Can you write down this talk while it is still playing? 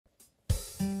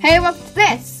Hey, what's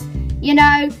this? You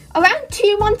know, around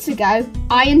 2 months ago,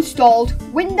 I installed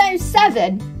Windows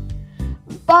 7.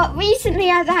 But recently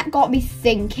that got me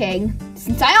thinking,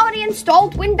 since I already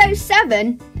installed Windows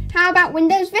 7, how about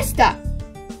Windows VISTA?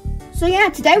 So yeah,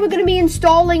 today we're going to be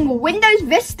installing Windows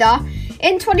VISTA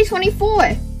in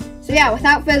 2024. So yeah,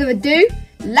 without further ado,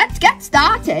 let's get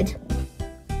started.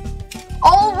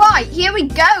 Alright, here we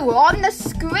go, we're on the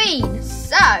screen.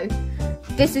 So,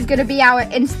 this is going to be our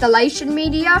installation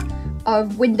media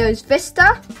of Windows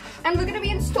VISTA. And we're going to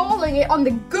be installing it on the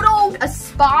good old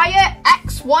Aspire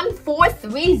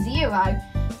X1430.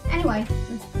 Anyway,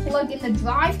 let's plug in the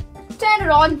drive, turn it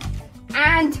on,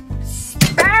 and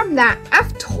spam that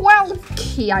F12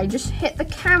 key. I just hit the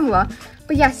camera.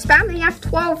 But yeah, spam the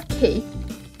F12 key.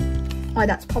 Oh,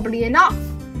 that's probably enough.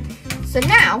 So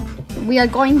now, we are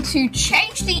going to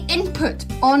change the input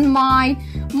on my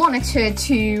monitor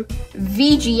to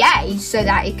VGA so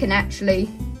that it can actually,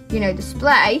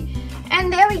 display.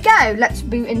 And there we go. Let's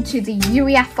boot into the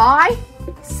UEFI,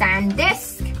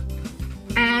 SanDisk,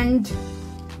 and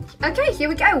okay, here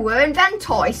we go. We're in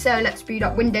Ventoy. So let's boot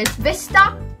up Windows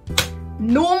VISTA,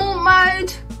 normal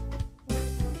mode,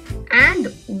 and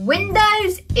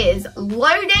Windows is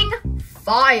loading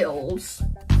files.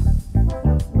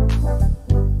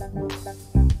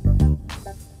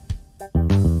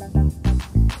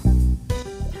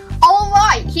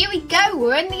 Alright, here we go,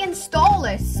 we're in the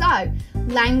installer. So,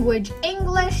 language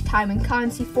English, time and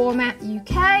currency format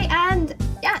UK, and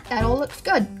yeah, that all looks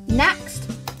good. Next,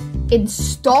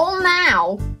 install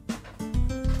now.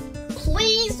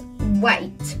 Please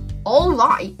wait.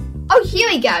 Alright, oh, here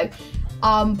we go.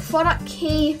 Product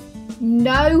key,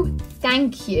 no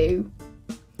thank you.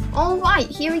 Alright,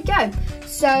 here we go.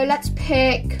 So let's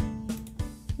pick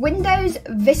Windows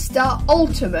VISTA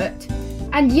Ultimate.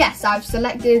 And yes, I've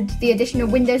selected the additional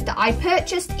Windows that I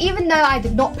purchased, even though I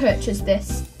did not purchase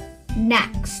this.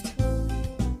 Next.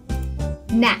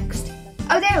 Next.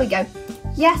 Oh, there we go.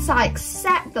 Yes, I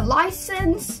accept the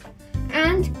license.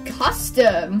 And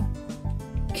custom.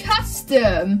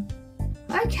 Custom.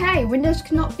 Okay, Windows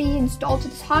cannot be installed to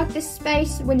this hard disk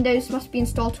space. Windows must be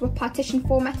installed to a partition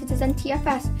formatted as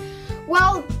NTFS.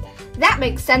 Well, that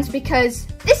makes sense because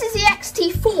this is the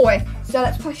XT4. So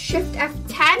let's push Shift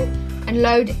F10 and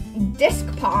load disk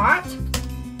part.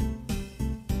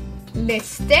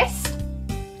 List disk.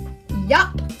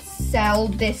 Yup. Cell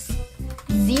disk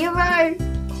 0.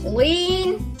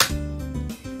 Clean.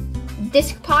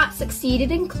 Disk part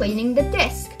succeeded in cleaning the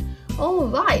disk.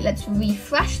 Alright, let's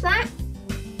refresh that.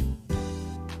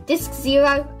 Disk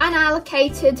 0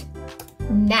 unallocated.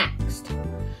 Next.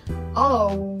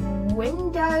 Oh,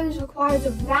 Windows requires a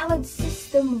valid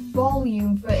system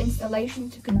volume for installation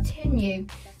to continue.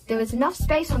 There is enough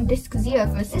space on disk 0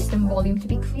 for a system volume to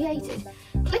be created.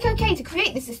 Click OK to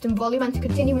create the system volume and to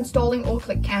continue installing, or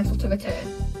click cancel to return.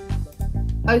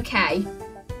 Okay,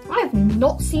 I have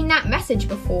not seen that message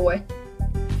before.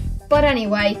 But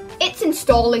anyway, it's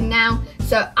installing now,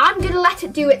 so I'm going to let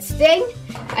it do its thing,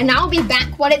 and I'll be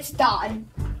back when it's done.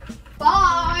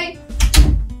 Bye!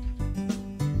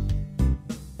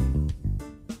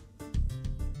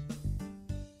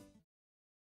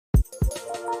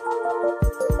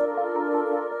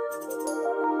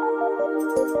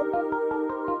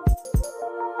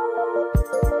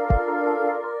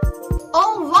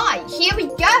 Alright, here we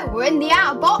go. We're in the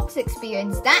out-of-box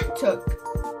experience. That took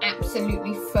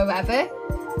absolutely forever.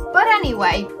 But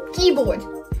anyway, keyboard.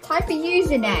 Type a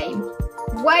username.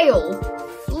 Whale.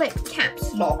 Flip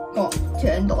caps lock got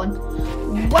turned on.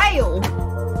 Whale.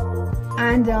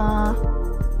 And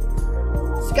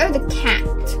let's go the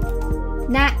cat.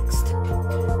 Next.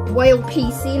 Whale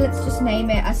PC. Let's just name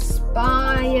it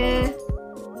Aspire.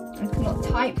 I cannot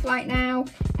type right now.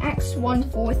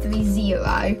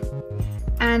 X1430.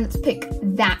 And let's pick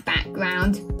that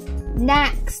background.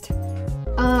 Next.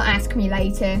 Ask me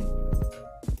later.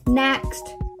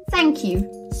 Next. Thank you.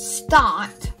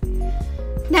 Start.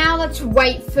 Now let's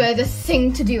wait for the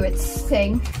thing to do its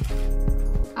thing.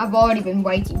 I've already been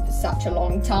waiting for such a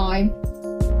long time.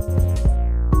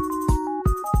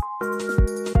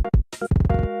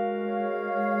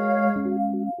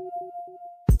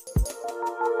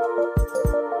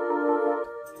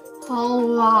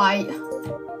 Alright.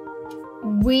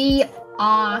 We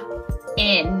are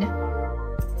in.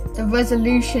 The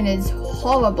resolution is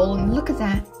horrible, and look at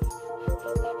that.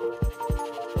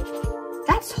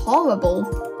 That's horrible.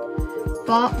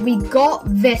 But we got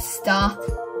VISTA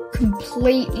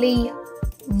completely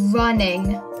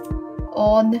running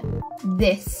on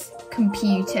this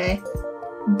computer.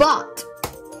 But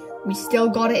we still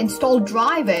got to install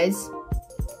drivers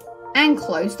and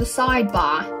close the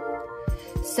sidebar.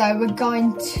 So we're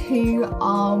going to,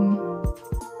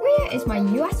 where is my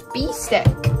USB stick?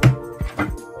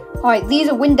 Alright, these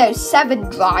are Windows 7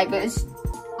 drivers.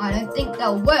 I don't think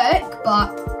they'll work,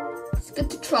 but it's good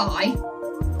to try.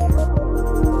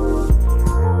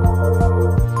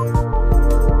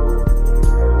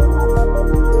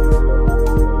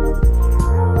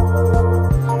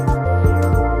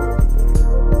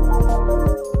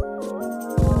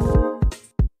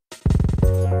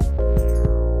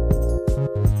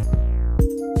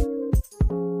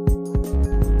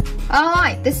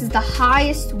 Alright, this is the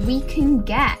highest we can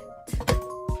get.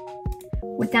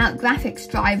 Without graphics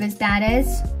drivers, that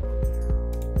is.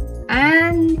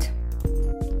 And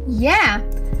yeah,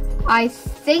 I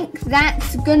think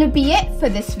that's gonna be it for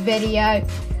this video.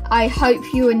 I hope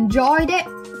you enjoyed it.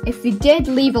 If you did,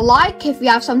 leave a like. If you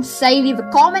have something to say, leave a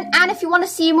comment. And if you want to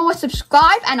see more,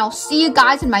 subscribe. And I'll see you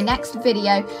guys in my next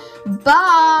video.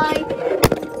 Bye!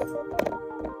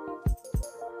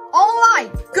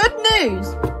 Alright, good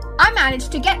news! I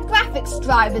managed to get graphics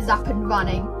drivers up and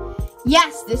running.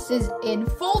 Yes, this is in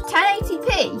full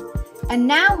 1080p. And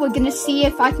now we're going to see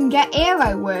if I can get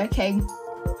Aero working.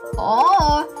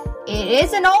 Or it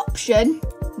is an option.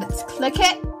 Let's click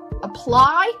it,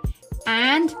 apply,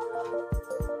 and...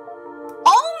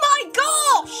 oh my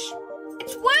gosh!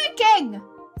 It's working!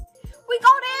 We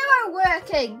got Aero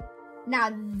working!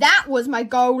 Now that was my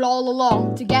goal all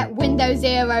along, to get Windows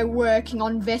Aero working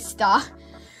on Vista.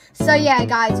 So yeah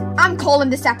guys, I'm calling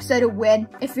this episode a win.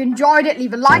 If you enjoyed it,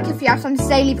 leave a like. If you have something to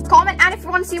say, leave a comment. And if you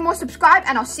want to see more, subscribe.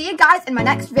 And I'll see you guys in my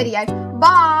next video.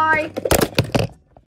 Bye!